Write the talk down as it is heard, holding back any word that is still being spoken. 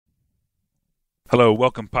Hello,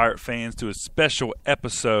 welcome Pirate fans to a special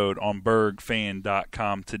episode on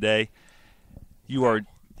BergFan.com today. You heard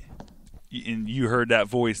that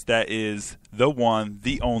voice. That is the one,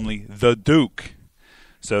 the only, the Duke.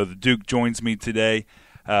 So the Duke joins me today.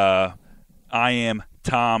 I am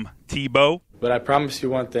Tom Tebow. But I promise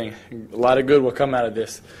you one thing, a lot of good will come out of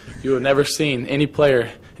this. You have never seen any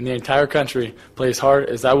player in the entire country play as hard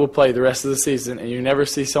as I will play the rest of the season, and you never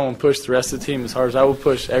see someone push the rest of the team as hard as I will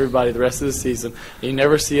push everybody the rest of the season. And you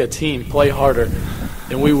never see a team play harder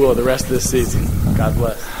than we will the rest of this season. God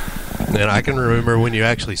bless. And I can remember when you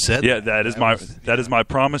actually said that. Yeah, that is my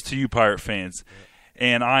promise to you, Pirate fans.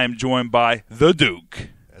 And I am joined by the Duke.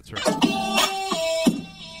 That's right.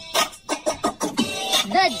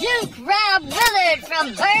 The Duke, Rob Willard from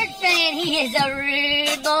Bird Fan. He is a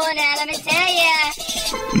rude boy, now let me tell ya.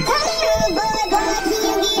 Come here, rude boy, boy,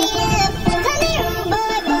 you get up. Come here, rude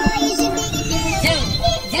boy, boy, you should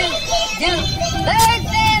be Duke. Bird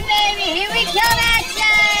Fan, baby, here we come at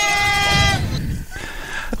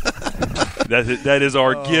ya. That is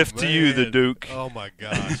our gift to you, the Duke. Oh, my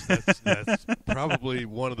gosh. That's probably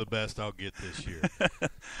one of the best I'll get this year.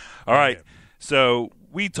 All right. So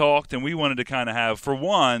we talked, and we wanted to kind of have, for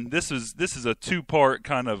one, this is a two-part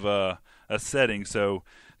kind of a setting. So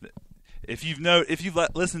if you've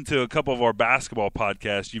listened to a couple of our basketball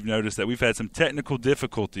podcasts, you've noticed that we've had some technical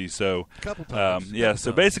difficulties. So a couple times.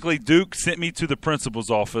 So basically Duke sent me to the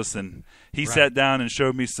principal's office, and he sat down and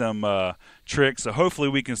showed me some tricks. So hopefully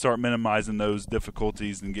we can start minimizing those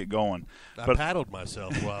difficulties and get going. I paddled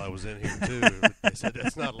myself while I was in here, too. They said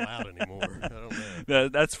that's not allowed anymore. I don't know.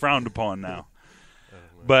 That's frowned upon now.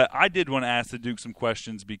 But I did want to ask the Duke some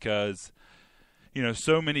questions because,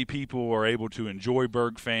 so many people are able to enjoy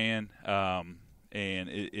Berg Fan, and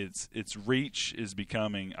its reach is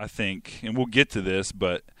becoming, I think, and we'll get to this,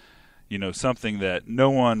 but something that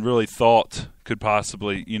no one really thought could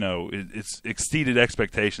possibly, it's exceeded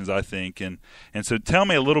expectations, I think, and so tell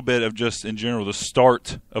me a little bit of just in general the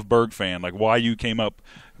start of Berg Fan, like why you came up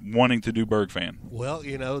wanting to do Berg Fan. Well,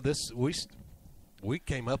 we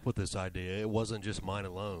came up with this idea. It wasn't just mine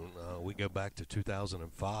alone. We go back to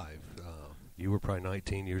 2005. You were probably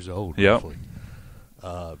 19 years old. Yep. Roughly.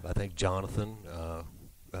 I think Jonathan,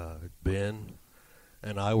 Ben,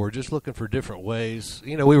 and I were just looking for different ways.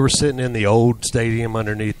 We were sitting in the old stadium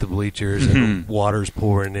underneath the bleachers, and the water's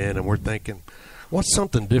pouring in, and we're thinking, what's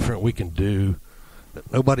something different we can do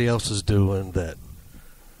that nobody else is doing that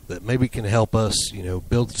maybe can help us,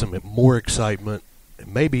 build some more excitement,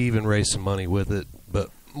 maybe even raise some money with it, but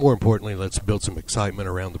more importantly, let's build some excitement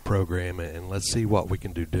around the program and let's see what we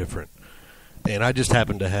can do different. And I just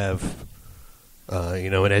happen to have,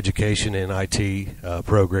 an education in IT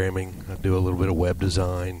programming. I do a little bit of web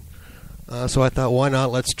design. So I thought, why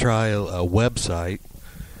not? Let's try a website.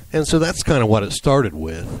 And so that's kind of what it started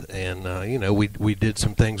with. And, we did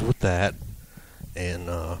some things with that. And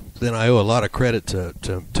then I owe a lot of credit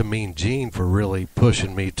to Mean Gene for really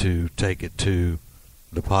pushing me to take it to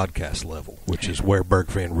the podcast level, which is where Berg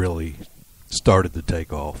Fan really started to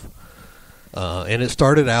take off. And it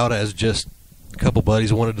started out as just a couple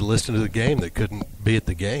buddies wanted to listen to the game that couldn't be at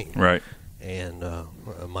the game. Right. And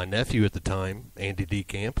my nephew at the time, Andy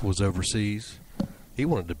DeCamp, was overseas. He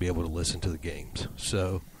wanted to be able to listen to the games.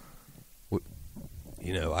 So,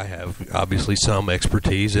 I have obviously some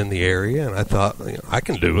expertise in the area, and I thought, I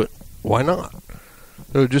can do it. Why not?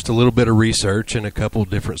 So just a little bit of research and a couple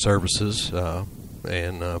different services,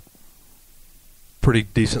 and pretty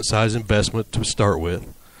decent-sized investment to start with.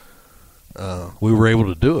 We were able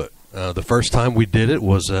to do it. The first time we did it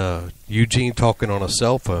was Eugene talking on a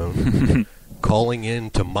cell phone, calling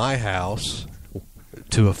into my house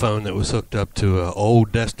to a phone that was hooked up to an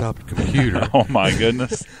old desktop computer. Oh, my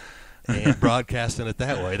goodness. And broadcasting it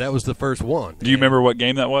that way. That was the first one. Do you remember what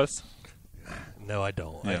game that was? No, I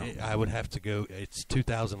don't. Yeah. I would have to go. It's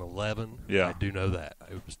 2011. Yeah. I do know that.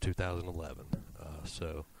 It was 2011.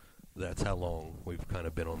 So that's how long we've kind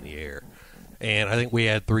of been on the air. And I think we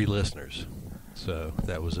had 3 listeners. So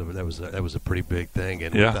that was a pretty big thing.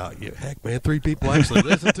 And we thought, heck, man, 3 people actually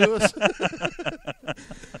listen to us.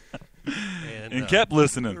 and kept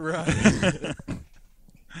listening. Right.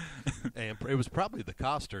 And it was probably the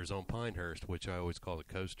Costers on Pinehurst, which I always call the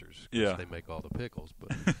Coasters. Yeah. They make all the pickles.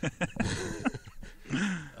 But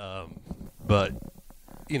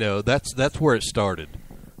that's where it started.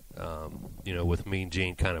 With Mean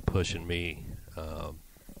Gene kind of pushing me.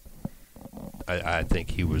 I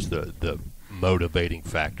think he was the motivating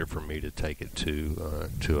factor for me to take it to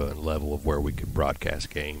a level of where we could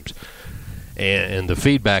broadcast games. And the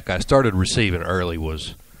feedback I started receiving early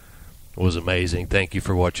was, was amazing. Thank you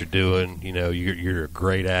for what you're doing. You know, you're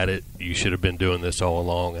great at it. You should have been doing this all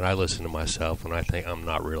along. And I listen to myself, and I think I'm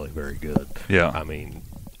not really very good. Yeah. I mean,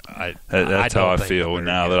 that's how I feel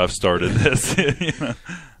now that I've started this. You know?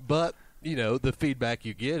 But, you know, the feedback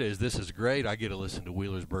you get is this is great. I get to listen to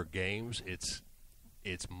Wheelersburg games. It's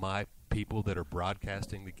my people that are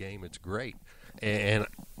broadcasting the game. It's great. And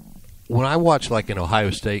when I watch like an Ohio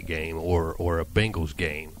State game or a Bengals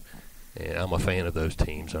game, and I'm a fan of those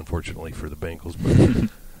teams, unfortunately for the Bengals, but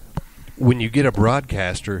when you get a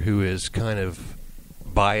broadcaster who is kind of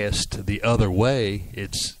biased the other way,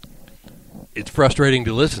 it's frustrating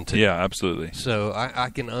to listen to. Yeah, absolutely. So I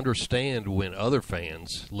can understand when other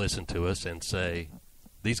fans listen to us and say,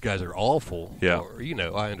 these guys are awful. Yeah. Or, you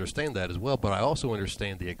know, I understand that as well, but I also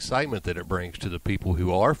understand the excitement that it brings to the people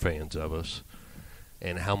who are fans of us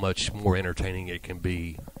and how much more entertaining it can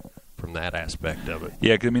be from that aspect of it.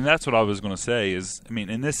 Yeah, 'cause, I mean, that's what I was going to say is, I mean,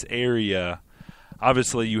 in this area,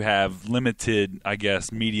 obviously you have limited, I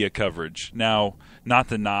guess, media coverage. Now, not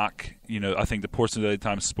to knock, you know, I think the Portsmouth Daily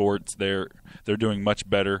Times Sports, they're doing much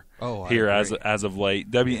better here as of late.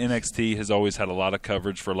 WNXT has always had a lot of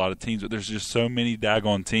coverage for a lot of teams, but there's just so many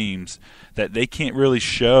daggone teams that they can't really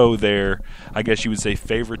show their, I guess you would say,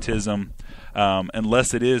 favoritism,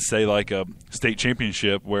 unless it is, say, like a state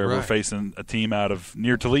championship where we're facing a team out of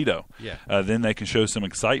near Toledo. Yeah. Then they can show some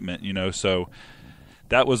excitement, you know. So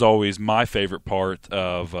that was always my favorite part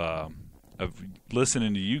of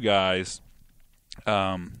listening to you guys.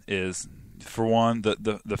 Is for one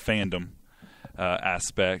the fandom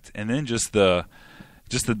aspect, and then just the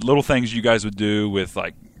little things you guys would do with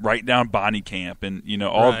like write down Bonnie Camp and you know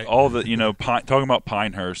all the you know talking about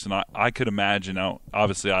Pinehurst, and I could imagine. Now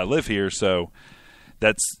obviously I live here, so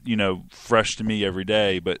that's you know fresh to me every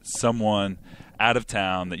day. But someone out of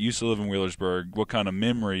town that used to live in Wheelersburg, what kind of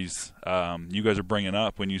memories you guys are bringing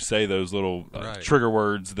up when you say those little trigger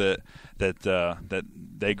words that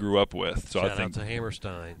they grew up with. So Shout I think out to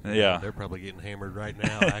Hammerstein. Yeah, they're probably getting hammered right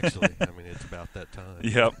now. Actually, I mean it's about that time.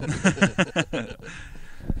 Yep.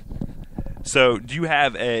 So, do you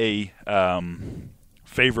have a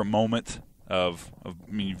favorite moment of I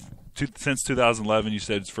mean, since 2011, you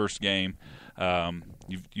said it's first game.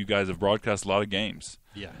 You guys have broadcast a lot of games.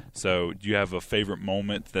 Yeah. So, do you have a favorite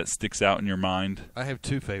moment that sticks out in your mind? I have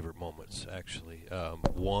two favorite moments, actually.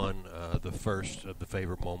 One, the first of the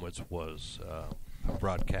favorite moments was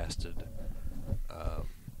broadcasted.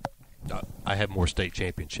 I have more state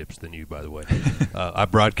championships than you, by the way. I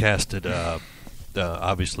broadcasted,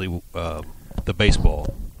 obviously, the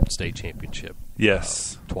baseball state championship.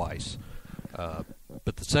 Yes. Twice.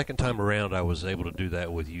 But the second time around, I was able to do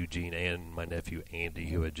that with Eugene and my nephew Andy,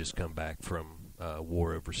 who had just come back from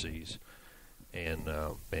war overseas, and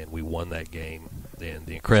we won that game. And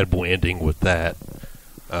the incredible ending with that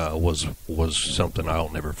was something I'll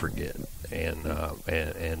never forget. And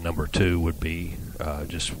number two would be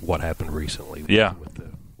just what happened recently.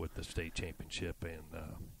 With the state championship, and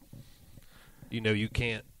you know you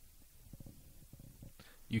can't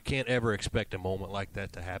ever expect a moment like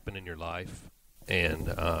that to happen in your life. And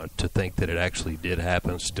to think that it actually did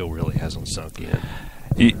happen still really hasn't sunk in.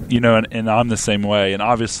 You know, and I'm the same way. And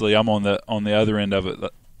obviously, I'm on the other end of it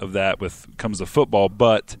that comes the football.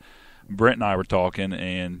 But Brent and I were talking,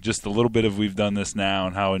 and just a little bit of we've done this now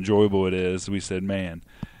and how enjoyable it is. We said, man,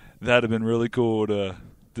 that'd have been really cool to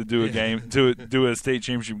do a game, do a state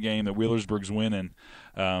championship game that Wheelersburg's winning.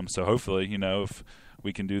 So hopefully, you know, if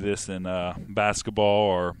we can do this in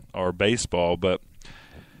basketball or baseball, but.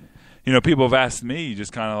 You know, people have asked me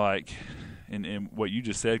just kind of like, and what you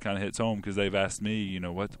just said kind of hits home because they've asked me, you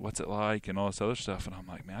know, what's it like and all this other stuff. And I'm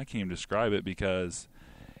like, man, I can't even describe it because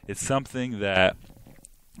it's something that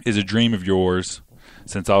is a dream of yours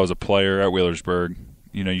since I was a player at Wheelersburg.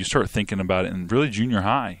 You know, you start thinking about it in really junior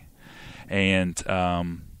high. And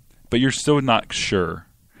but you're still not sure.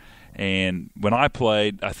 And when I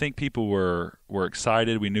played, I think people were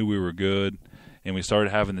excited. We knew we were good. And we started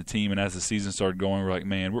having the team, and as the season started going, we're like,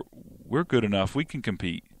 man, we're good enough. We can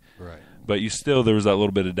compete. Right. But there was that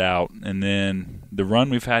little bit of doubt. And then the run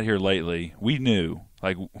we've had here lately, we knew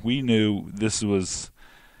this was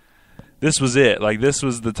it. Like this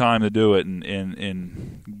was the time to do it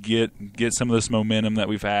and get some of this momentum that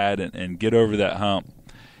we've had and get over that hump.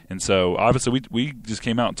 And so obviously we just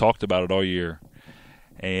came out and talked about it all year.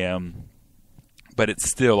 But it's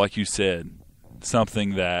still, like you said,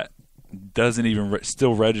 something that doesn't even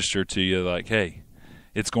still register to you like, hey,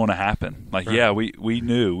 it's going to happen. Like, right. Yeah, we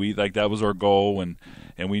knew that was our goal and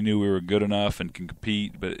we knew we were good enough and can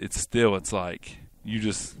compete, but it's like you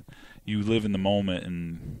live in the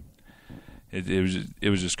moment it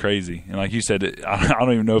was just crazy. And like you said, I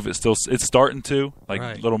don't even know if it's starting to, like,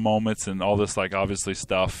 right. little moments and all this, like, obviously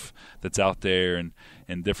stuff that's out there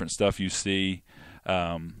and different stuff you see.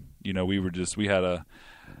 You know, we had a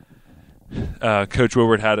Coach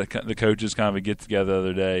Woodward had the coaches kind of a get together the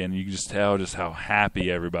other day, and you can just tell just how happy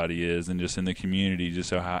everybody is, and just in the community,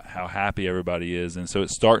 just how happy everybody is, and so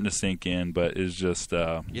it's starting to sink in. But it's just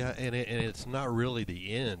yeah, and it's not really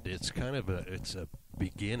the end. It's kind of a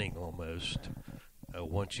beginning almost.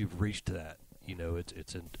 Once you've reached that, you know,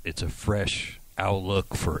 it's a fresh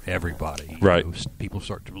outlook for everybody. Right. You know, people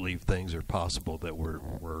start to believe things are possible that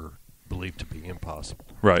were believed to be impossible.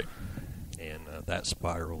 right. And that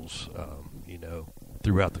spirals, you know,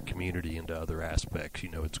 throughout the community into other aspects. You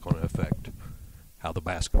know, it's going to affect how the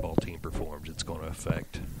basketball team performs. It's going to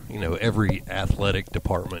affect, you know, every athletic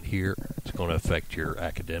department here. It's going to affect your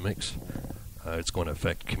academics. It's going to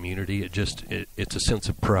affect community. It's a sense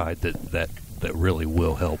of pride that really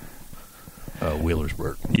will help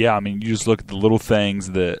Wheelersburg. Yeah, I mean, you just look at the little things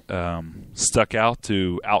that stuck out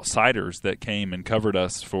to outsiders that came and covered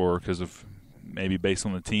us because of maybe based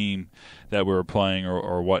on the team that we were playing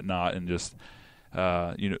or whatnot, and just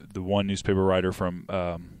you know, the one newspaper writer from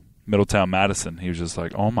Middletown, Madison, he was just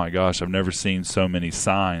like, "Oh my gosh, I've never seen so many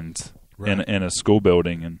signs Right. in a school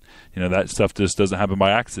building," and you know, that stuff just doesn't happen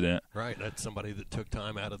by accident. Right. That's somebody that took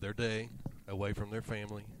time out of their day, away from their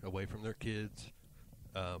family, away from their kids,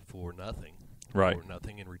 for nothing. Right. For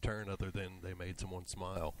nothing in return other than they made someone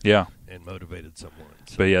smile. Yeah. And motivated someone.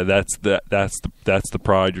 So. But yeah, that's the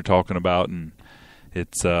pride you're talking about, and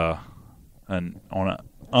it's on an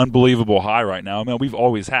unbelievable high right now. I mean, we've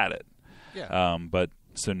always had it. Yeah. But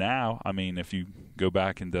so now, I mean, if you go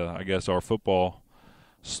back into, I guess, our football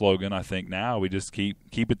slogan, I think now we just keep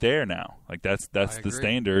it there now. Like that's the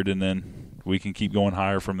standard, and then we can keep going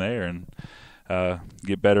higher from there and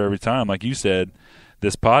get better every time. Like you said,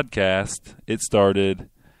 this podcast, it started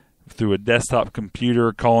through a desktop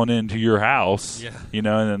computer calling into your house, you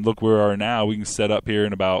know, and then look where we are now. We can set up here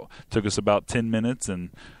took us about 10 minutes, and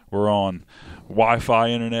we're on Wi-Fi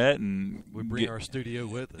internet, and we bring our studio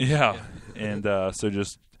with us. Yeah. And so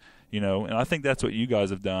just, you know, and I think that's what you guys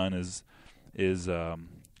have done is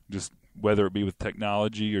just whether it be with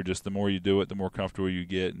technology or just the more you do it, the more comfortable you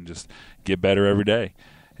get, and just get better every day.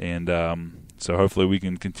 And so hopefully we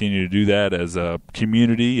can continue to do that as a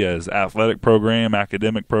community, as athletic program,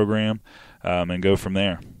 academic program, and go from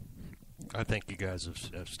there. I think you guys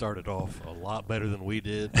have started off a lot better than we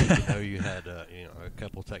did. You know, you had you know, a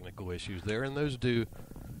couple technical issues there, and those do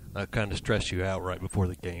kind of stress you out right before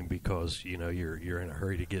the game because, you know, you're in a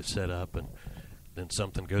hurry to get set up, and then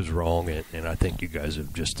something goes wrong, and I think you guys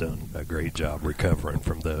have just done a great job recovering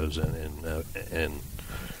from those, and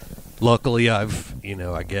luckily I've, you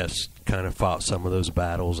know, I guess kind of fought some of those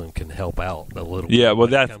battles and can help out a little bit. Yeah, well,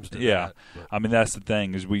 that. I mean, that's the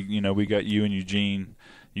thing is we got you and Eugene.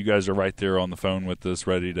 You guys are right there on the phone with us,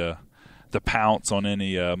 ready to pounce on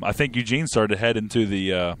any. I think Eugene started heading to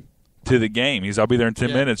the game. He's, "I'll be there in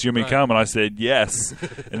 10 minutes. You and me come?" And I said yes.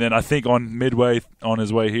 And then I think on midway on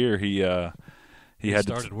his way here, he had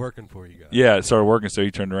started working for you guys. Yeah, it started working, so he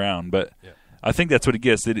turned around. But I think that's what he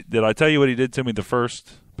gets. Did I tell you what he did to me the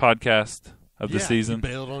first podcast of the season? He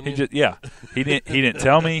bailed on you. He didn't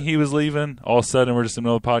tell me he was leaving. All of a sudden, we're just in the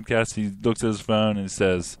middle of the podcast. He looks at his phone and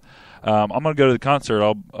says, "I'm going to go to the concert.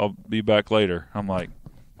 I'll be back later." I'm like,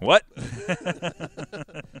 "What?"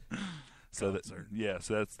 So that's was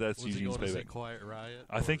Eugene's he going to see payback. Quiet Riot?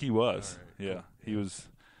 I think he was. Right, Yeah, cool. he was.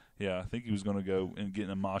 Yeah, I think he was going to go and get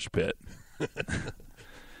in a mosh pit.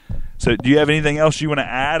 So, do you have anything else you want to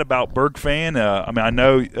add about BurgFan? I mean, I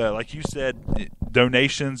know, like you said,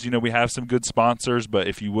 donations. You know, we have some good sponsors, but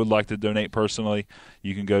if you would like to donate personally,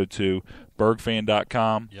 you can go to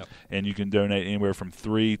burgfan.com, and you can donate anywhere from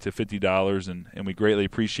 $3 to $50, and we greatly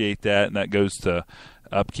appreciate that. And that goes to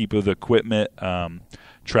upkeep of the equipment,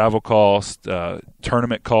 travel cost,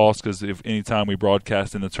 tournament cost, because if any time we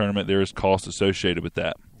broadcast in the tournament, there is cost associated with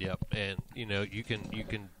that. Yep, and you know you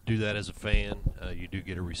can do that as a fan. You do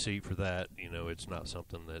get a receipt for that. You know, it's not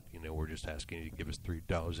something that, you know, we're just asking you to give us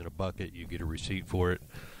 $3 in a bucket. You get a receipt for it.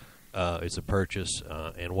 It's a purchase,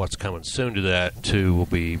 and what's coming soon to that too will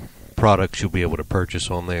be products you'll be able to purchase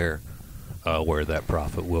on there, where that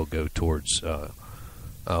profit will go towards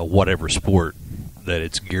whatever sport that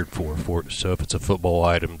it's geared for. So if it's a football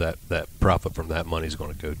item, that profit from that money is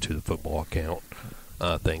going to go to the football account.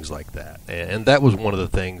 Things like that, and that was one of the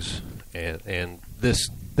things, and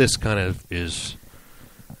this kind of is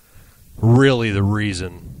really the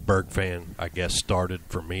reason BurgFan, I guess, started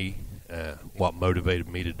for me. What motivated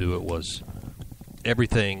me to do it was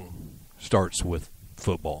everything starts with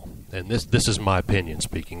football. And this is my opinion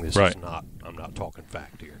speaking. This Right. is not. I'm not talking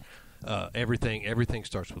fact here. Everything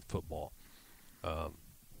starts with football.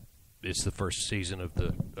 It's the first season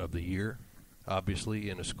of the year, obviously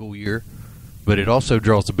in a school year, but it also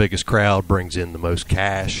draws the biggest crowd, brings in the most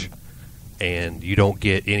cash, and you don't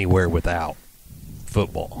get anywhere without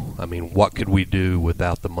football. I mean, what could we do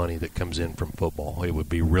without the money that comes in from football? It would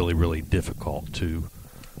be really, really difficult to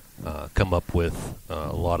come up with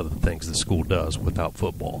a lot of the things the school does without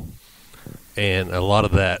football. And a lot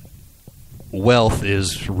of that wealth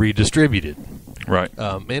is redistributed. Right.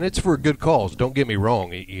 And it's for a good cause. Don't get me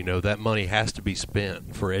wrong. You know, that money has to be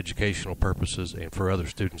spent for educational purposes and for other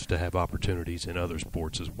students to have opportunities in other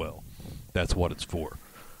sports as well. That's what it's for.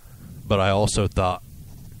 But I also thought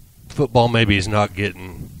football maybe is not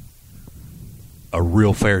getting a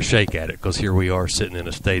real fair shake at it, because here we are sitting in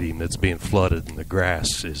a stadium that's being flooded and the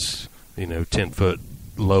grass is, 10 foot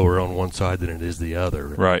lower on one side than it is the other.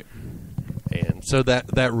 Right. And so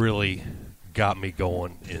that really got me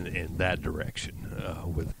going in that direction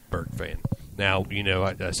with Berg Fan. Now,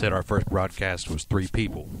 I said our first broadcast was 3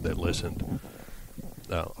 people that listened.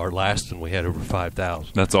 Our last one, we had over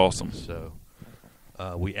 5,000. That's awesome. So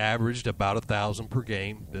we averaged about 1,000 per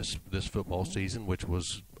game this football season, which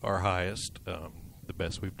was our highest, the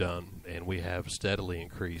best we've done, and we have steadily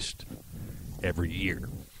increased every year.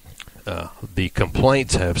 The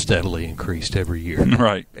complaints have steadily increased every year.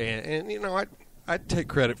 Right. And I'd take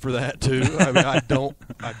credit for that too. I mean, I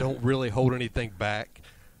don't really hold anything back.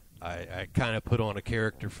 I kind of put on a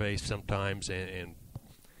character face sometimes and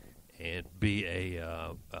be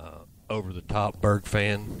a over the top Berg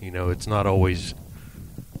fan. It's not always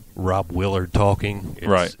Rob Willard talking.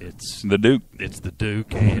 Right. It's the Duke. It's the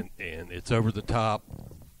Duke, and it's over the top.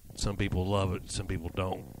 Some people love it, some people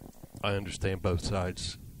don't. I understand both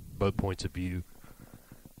sides, both points of view,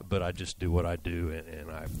 but I just do what I do,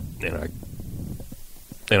 and I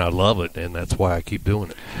love it, and that's why I keep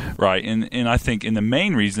doing it. Right, and I think the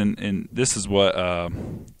main reason, and this is what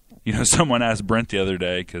someone asked Brent the other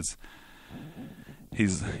day, because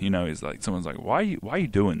he's like, someone's like, why are you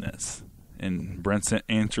doing this? And Brent's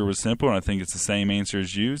answer was simple, and I think it's the same answer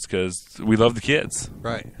as you, because we love the kids.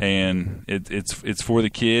 Right. And it's for the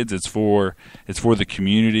kids, it's for the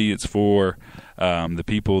community, it's for the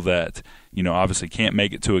people that obviously can't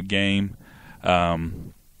make it to a game,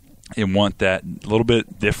 and want that little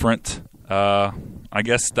bit different,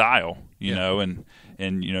 style, and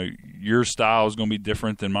your style is going to be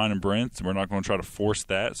different than mine and Brent's, and we're not going to try to force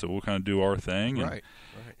that, so we'll kind of do our thing. Right.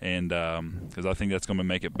 And because I think that's going to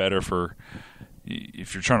make it better for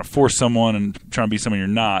if you're trying to force someone and trying to be someone you're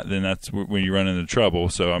not, then that's when you run into trouble.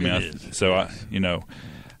 So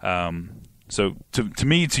so to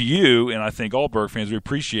me, to you, and I think all Berg fans, we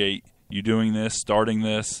appreciate you doing this, starting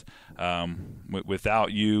this.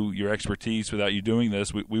 Without you, your expertise, without you doing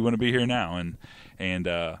this, we wouldn't be here now. And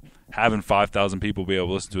having 5,000 people be able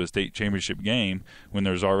to listen to a state championship game when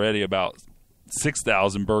there's already about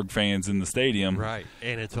 6,000 Berg fans in the stadium. Right,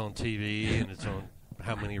 and it's on TV, and it's on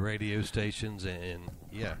how many radio stations, and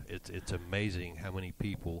it's amazing how many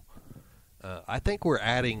people. I think we're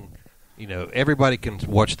adding, everybody can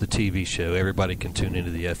watch the TV show, everybody can tune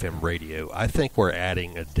into the FM radio. I think we're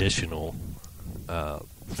adding additional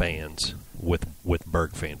fans with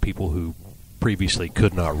Berg Fan, people who previously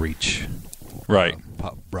could not reach right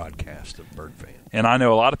broadcast of Berg Fan. And I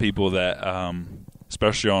know a lot of people that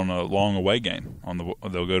especially on a long away game,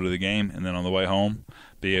 they'll go to the game and then on the way home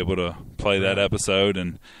be able to play that episode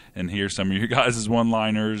and hear some of your guys'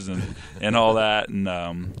 one-liners and all that. And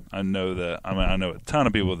I know a ton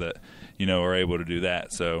of people that are able to do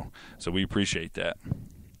that. So we appreciate that.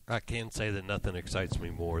 I can say that nothing excites me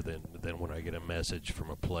more than when I get a message from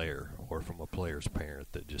a player or from a player's parent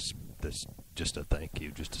that's just a thank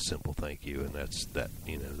you, just a simple thank you, and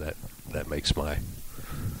that makes my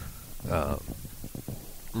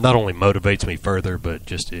not only motivates me further, but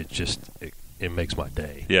it makes my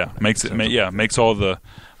day. Yeah, makes all the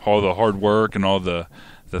hard work and all the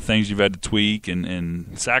things you've had to tweak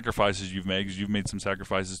and sacrifices you've made, because you've made some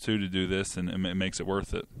sacrifices too to do this, and it makes it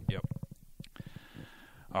worth it. Yep.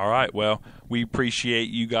 All right, well, we appreciate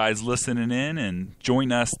you guys listening in, and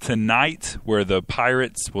join us tonight where the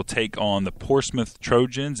Pirates will take on the Portsmouth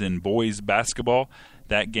Trojans in boys basketball.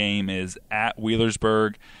 That game is at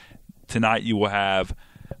Wheelersburg. Tonight you will have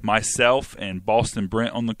myself and Boston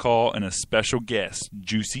Brent on the call and a special guest,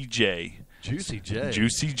 Juicy J. Juicy J.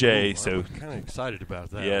 Juicy J. Ooh, So I'm kind of excited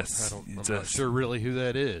about that. Yes. I'm not sure really who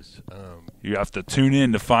that is. You have to tune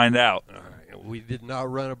in to find out. All right. We did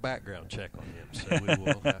not run a background check on him, so we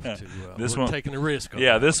will have to. This we're one, taking a risk. On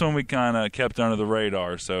yeah, that. this one we kind of kept under the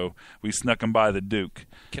radar, so we snuck him by the Duke.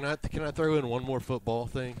 Can I throw in one more football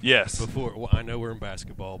thing? Yes. Well, I know we're in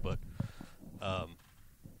basketball, but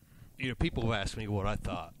people have asked me what I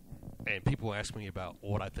thought, and people ask me about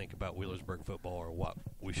what I think about Wheelersburg football, or what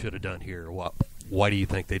we should have done here, or why do you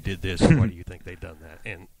think they did this, or why do you think they done that?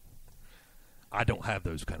 And I don't have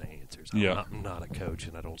those kind of answers. I'm not a coach,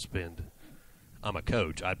 and I don't spend. I'm a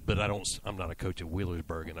coach, but I'm not a coach at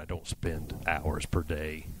Wheelersburg, and I don't spend hours per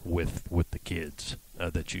day with the kids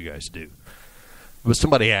that you guys do. But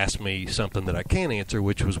somebody asked me something that I can't answer,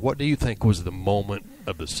 which was, what do you think was the moment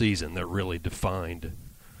of the season that really defined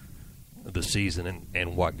the season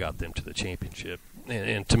and what got them to the championship?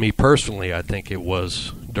 And to me personally, I think it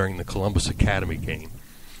was during the Columbus Academy game.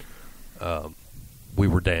 We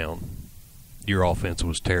were down. Your offense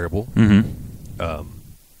was terrible. Mm-hmm.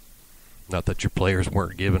 Not that your players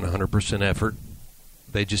weren't giving 100% effort.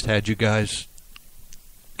 They just had you guys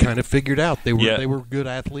kind of figured out. They were good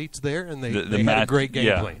athletes there, and they had a great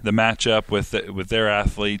game plan. The matchup with their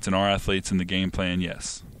athletes and our athletes in the game plan,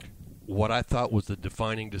 yes. What I thought was the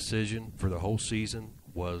defining decision for the whole season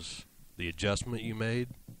was the adjustment you made,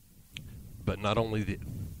 but not only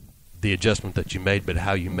the adjustment that you made, but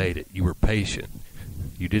how you made it. You were patient.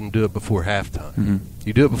 You didn't do it before halftime. Mm-hmm.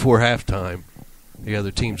 You do it before halftime, the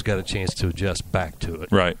other team's got a chance to adjust back to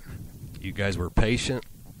it. Right. You guys were patient.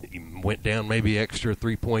 You went down maybe extra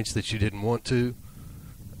 3 points that you didn't want to,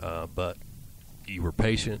 but you were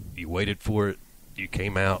patient. You waited for it. You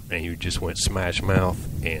came out and you just went smash mouth,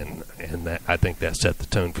 and that, I think that set the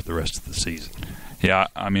tone for the rest of the season. Yeah,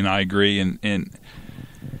 I mean, I agree, and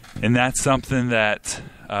that's something that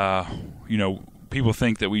people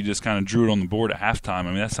think that we just kind of drew it on the board at halftime. I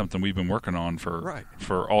mean, that's something we've been working on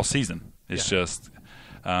for all season. It's just,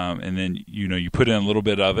 and then you put in a little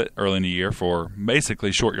bit of it early in the year for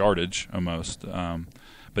basically short yardage almost.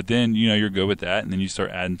 But then you're good with that, and then you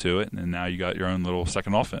start adding to it, and now you got your own little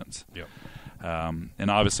second offense. Yep.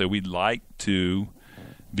 And obviously, we'd like to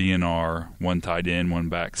be in our one tight end, one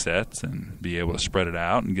back sets, and be able to spread it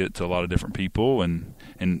out and get it to a lot of different people, and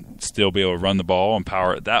still be able to run the ball and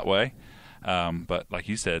power it that way. But like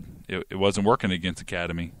you said, it wasn't working against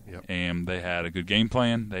Academy, and they had a good game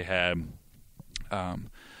plan. They had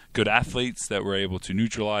good athletes that were able to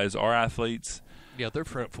neutralize our athletes. Yeah, their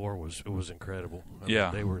front four was incredible. I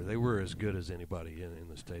mean, they were as good as anybody in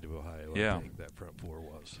the state of Ohio. I think that front four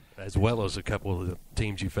was, as well as a couple of the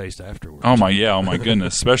teams you faced afterwards. Oh my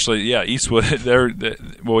goodness, especially Eastwood.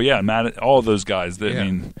 Matt, all of those guys. I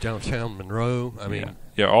mean, Johnstown, Monroe. I mean,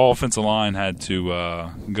 all offensive line had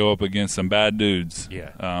to go up against some bad dudes.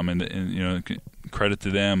 Yeah, and credit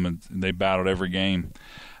to them, and they battled every game.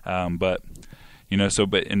 But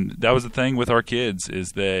that was the thing with our kids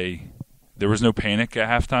is there was no panic at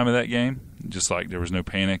halftime of that game, just like there was no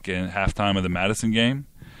panic at halftime of the Madison game.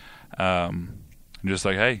 Just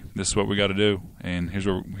like, hey, this is what we got to do, and here's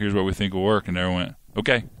what we think will work, and everyone went,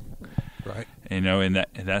 okay, right. And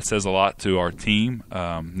that says a lot to our team,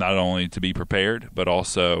 not only to be prepared, but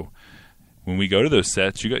also when we go to those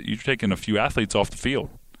sets, you're taking a few athletes off the field.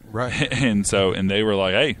 Right. And they were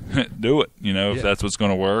like, hey, do it, if that's what's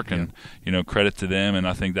going to work, and credit to them. And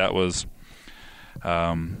I think that was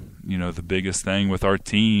the biggest thing with our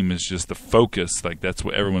team is just the focus. Like, that's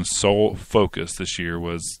what everyone's sole focus this year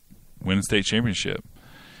was, win the state championship.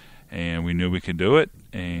 And we knew we could do it,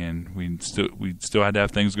 and we still had to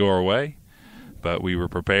have things go our way, but we were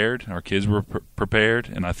prepared. Our kids were prepared,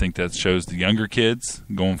 and I think that shows the younger kids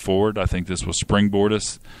going forward. I think this will springboard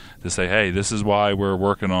us to say, hey, this is why we're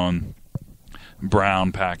working on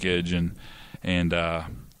Brown package, and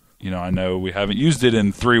I know we haven't used it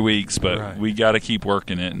in 3 weeks, but we got to keep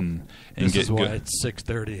working it and this get is why good. It's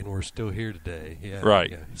 6:30 and we're still here today. Yeah,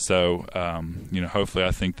 right. Yeah. So hopefully,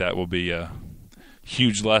 I think that will be a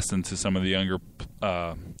huge lesson to some of the younger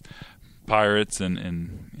Pirates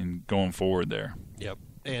and going forward there. Yep.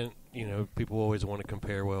 And people always want to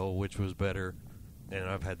compare. Well, which was better? And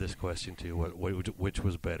I've had this question too. Which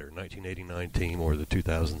was better, 1989 team or the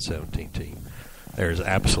 2017 team? There's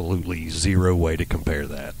absolutely zero way to compare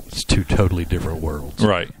that. It's two totally different worlds.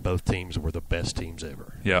 Right. Both teams were the best teams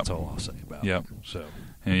ever. Yep. That's all I'll say about it. So.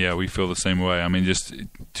 And we feel the same way. I mean, just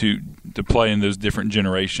to play in those different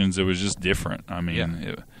generations, it was just different. I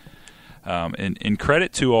mean, and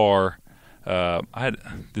credit to our. I had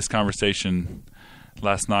this conversation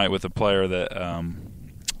last night with a player that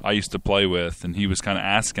I used to play with, and he was kind of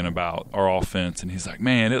asking about our offense, and he's like,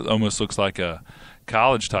 "Man, it almost looks like a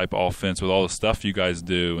college type offense with all the stuff you guys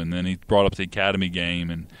do." And then he brought up the academy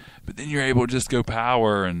game, but then you're able to just go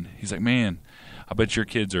power, and he's like, "Man, I bet your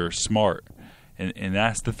kids are smart. And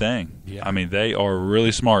that's the thing. Yeah. I mean, they are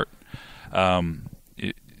really smart. The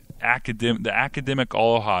Academic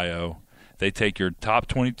All-Ohio, they take your top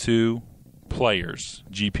 22 players,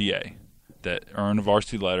 GPA, that earn a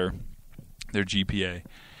varsity letter, their GPA,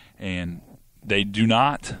 and they do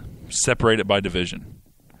not separate it by division.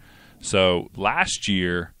 So last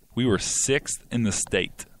year, we were 6th in the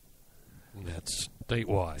state. That's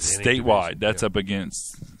statewide. Statewide. That's up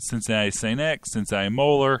against Cincinnati St. X, Cincinnati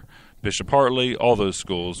Moeller, Bishop Hartley, all those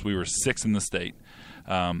schools. We were 6th in the state.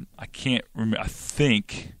 I can't remember. I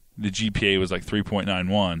think the GPA was like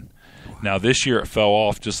 3.91. Now, this year it fell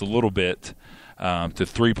off just a little bit to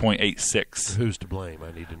 3.86. Who's to blame?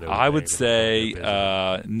 I need to know. I would say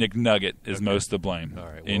Nick Nugget is most to blame. All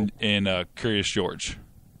right, well, and Curious George.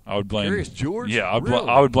 I would blame Curious George? Yeah, Really?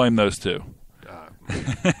 I would blame those two.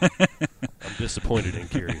 I'm disappointed in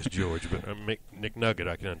Curious George, but Nick Nugget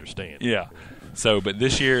I can understand. Yeah. So, but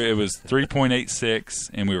this year it was 3.86,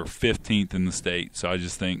 and we were 15th in the state. So I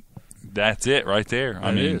just think that's it right there.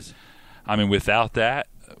 I mean, without that,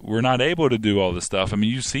 we're not able to do all this stuff. I mean,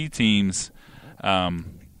 you see teams,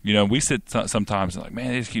 we sit sometimes like,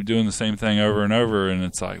 man, they just keep doing the same thing over and over, and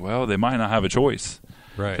it's like, well, they might not have a choice,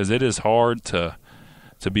 right? Because it is hard to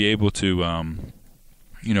be able to,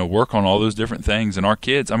 work on all those different things. And our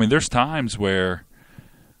kids, I mean, there's times where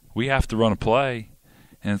we have to run a play,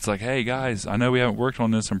 and it's like, hey, guys, I know we haven't worked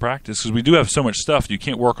on this in practice because we do have so much stuff you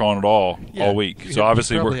can't work on it all week. So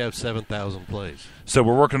obviously we probably have 7,000 plays. So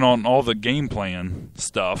we're working on all the game plan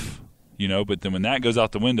stuff, but then when that goes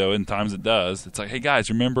out the window, and times it does, it's like, hey,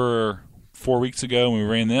 guys, remember 4 weeks ago when we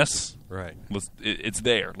ran this? Right. It's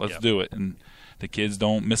there. Let's do it. And the kids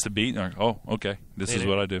don't miss a beat. They're like, oh, okay, this is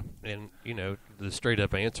what I do. And, the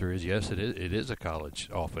straight-up answer is yes, it is a college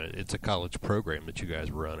offense. It's a college program that you guys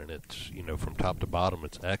run, and it's, from top to bottom,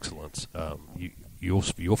 it's excellence.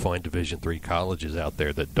 You'll find Division III colleges out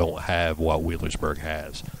there that don't have what Wheelersburg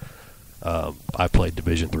has. I played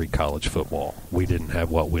Division III college football. We didn't have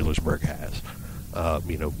what Wheelersburg has.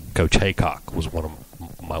 Coach Haycock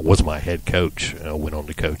was my head coach. Went on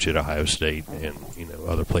to coach at Ohio State and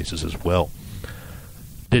other places as well.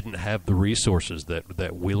 Didn't have the resources that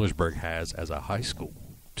Wheelersburg has as a high school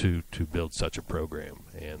to build such a program,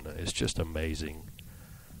 and it's just amazing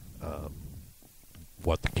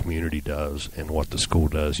what the community does and what the school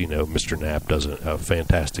does. Mr. Knapp does a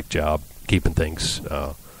fantastic job keeping things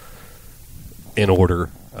in order.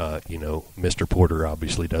 Mr. Porter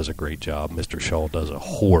obviously does a great job. Mr. Shaw does a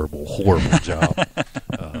horrible job.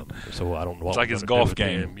 So I don't know. It's like his golf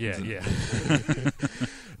game. Yeah.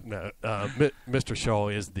 No, Mr. Shaw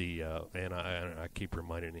is the, and I keep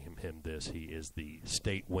reminding him this. He is the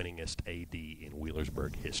state winningest AD in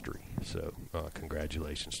Wheelersburg history. So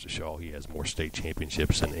congratulations to Shaw. He has more state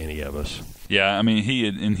championships than any of us. Yeah, I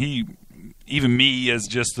mean even me as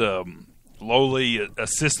just a lowly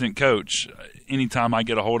assistant coach, anytime I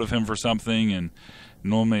get a hold of him for something, and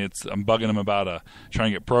normally I'm bugging him about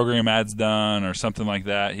trying to get program ads done or something like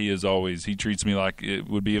that, he treats me like it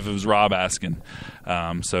would be if it was Rob asking.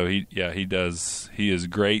 So he is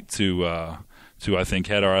great to I think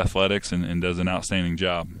head our athletics and does an outstanding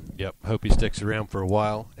job. Yep, hope he sticks around for a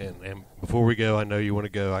while. And before we go, I know you want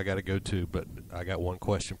to go. I got to go too, but I got one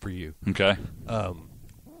question for you. Okay.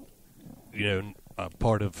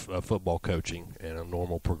 Part of football coaching and a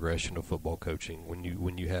normal progression of football coaching,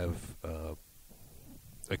 when you have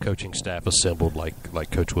a coaching staff assembled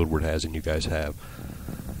like Coach Woodward has and you guys have,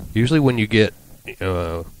 usually when you get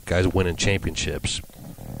guys winning championships,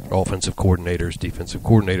 offensive coordinators, defensive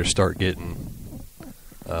coordinators start getting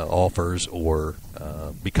offers or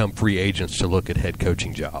become free agents to look at head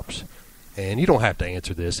coaching jobs. And you don't have to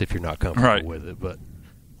answer this if you're not comfortable with it, but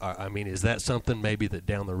I mean, is that something maybe that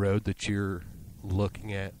down the road that you're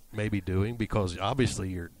looking at maybe doing? Because obviously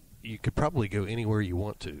you could probably go anywhere you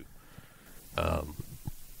want to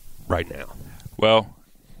right now. Well,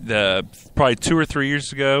 probably 2 or 3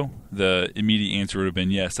 years ago, the immediate answer would have been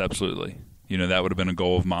yes, absolutely. That would have been a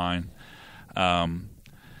goal of mine. But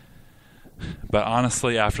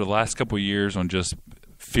honestly, after the last couple of years on just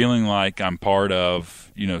feeling like I'm part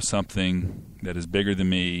of, something that is bigger than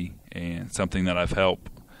me and something that I've helped,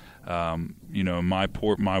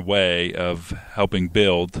 my way of helping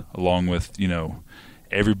build along with,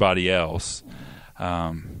 everybody else,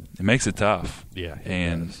 it makes it tough. Yeah.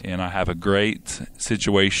 And I have a great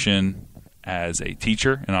situation as a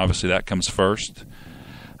teacher, and obviously that comes first.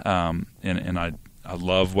 And I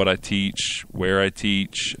love what I teach, where I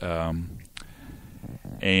teach.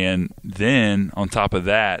 And then on top of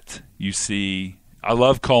that, you see, I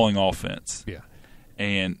love calling offense. Yeah.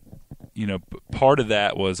 And part of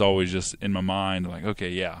that was always just in my mind, like, okay,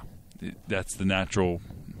 yeah, that's the natural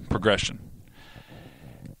progression.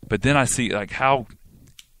 But then I see, like, how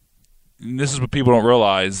 – this is what people don't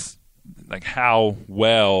realize, like, how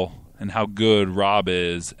well and how good Rob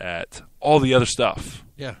is at all the other stuff.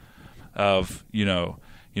 Yeah. Of,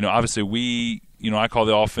 obviously we – I call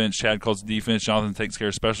the offense, Chad calls the defense, Jonathan takes care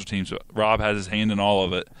of special teams. But Rob has his hand in all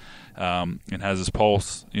of it and has his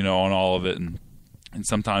pulse, on all of it, and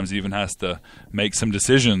sometimes even has to make some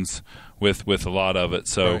decisions with a lot of it.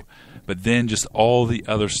 So, right. But then just all the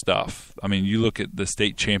other stuff. I mean, you look at the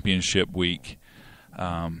state championship week,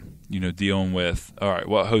 dealing with, all right,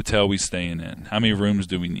 what hotel we staying in? How many rooms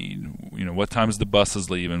do we need? What time is the buses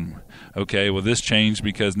leaving? Okay, well, this changed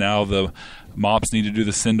because now the mops need to do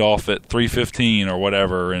the send-off at 3:15 or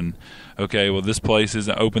whatever. And, okay, well, this place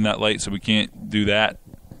isn't open that late, so we can't do that,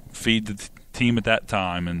 feed the team at that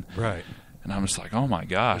time. And right. And I'm just like, oh my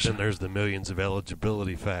gosh! And then there's the millions of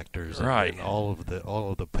eligibility factors, and, right? And all of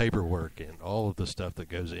the paperwork and all of the stuff that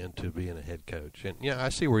goes into being a head coach. And yeah, I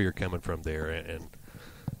see where you're coming from there, and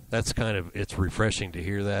that's it's refreshing to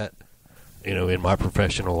hear that. In my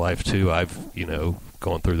professional life too, I've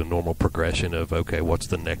gone through the normal progression of, okay, what's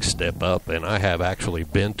the next step up, and I have actually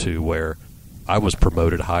been to where I was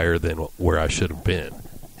promoted higher than where I should have been,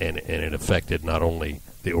 and it affected not only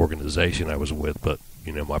the organization I was with, but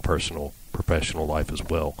my personal professional life as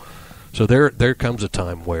well. So there comes a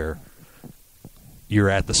time where you're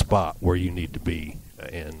at the spot where you need to be,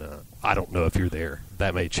 and I don't know if you're there.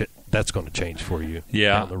 That's going to change for you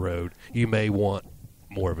down the road. You may want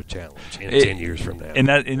more of a challenge in 10 years from now. And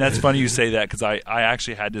that's funny you say that, because I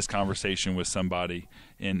actually had this conversation with somebody,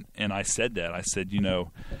 and I said that. I said,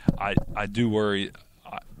 I do worry.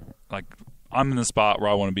 Like, I'm in the spot where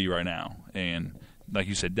I want to be right now, and like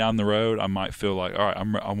you said, down the road, I might feel like, all right,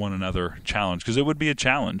 I want another challenge, because it would be a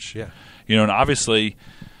challenge. Yeah. And obviously,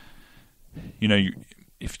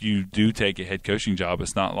 if you do take a head coaching job,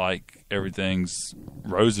 it's not like everything's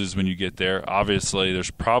roses when you get there. Obviously,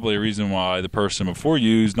 there's probably a reason why the person before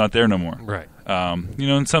you is not there no more. Right.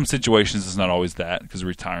 In some situations, it's not always that, because of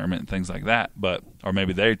retirement and things like that. Or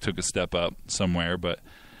maybe they took a step up somewhere, but.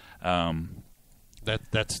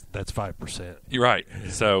 That's 5%. You're right.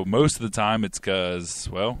 So most of the time it's because,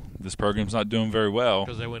 this program's not doing very well.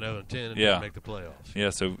 Because they went 0-10 and didn't make the playoffs.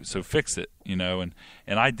 Yeah, so fix it, and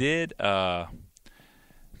I did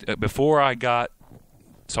before I got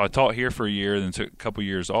 – so I taught here for a year, then took a couple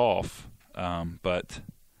years off. But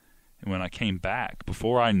when I came back,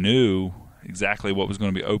 before I knew exactly what was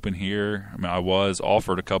going to be open here, I was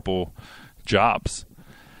offered a couple jobs.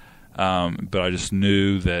 But I just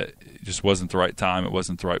knew that it just wasn't the right time. It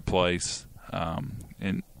wasn't the right place.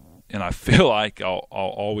 And I feel like I'll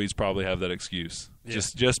always probably have that excuse,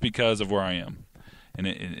 just because of where I am. And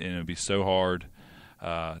it'd be so hard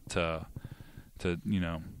to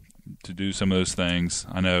do some of those things.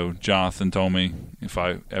 I know Jonathan told me if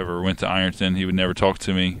I ever went to Ironton, he would never talk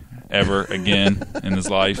to me ever again in his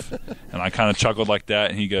life. And I kind of chuckled like that,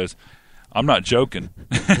 and he goes, "I'm not joking."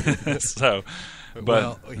 So.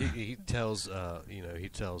 But he tells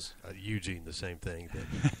Eugene the same thing,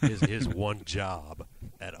 that his one job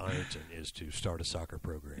at Ironton is to start a soccer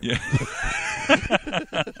program. Yeah.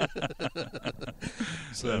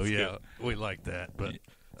 So we like that. But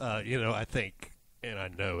I think, and I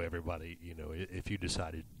know everybody, if you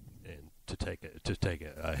decided to take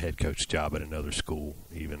a head coach job at another school,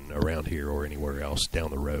 even around here or anywhere else down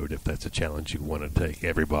the road, if that's a challenge you want to take,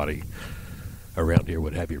 everybody around here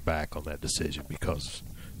would have your back on that decision, because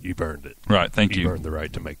you've earned it. Right, thank you. You've earned the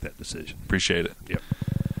right to make that decision. Appreciate it. Yep.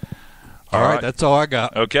 All right, that's all I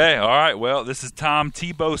got. Okay, all right. Well, this is Tom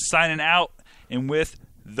Tebow signing out, and with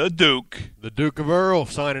the Duke. The Duke of Earl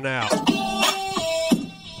signing out.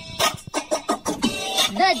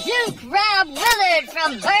 The Duke, Rob Willard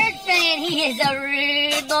from Bird Fan. He is a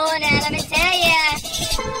rude boy, now let me tell ya.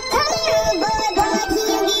 Come here, rude boy, boy, can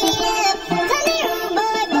you get up? Come here, rude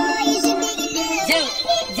boy, boy, you should make it.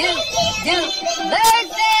 Duke. Bird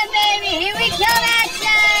Fan, baby, here we come at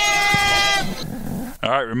ya.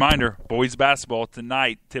 All right, reminder, boys basketball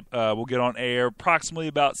tonight. We'll get on air approximately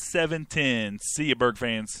about 7:10. See you, Bird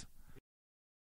fans.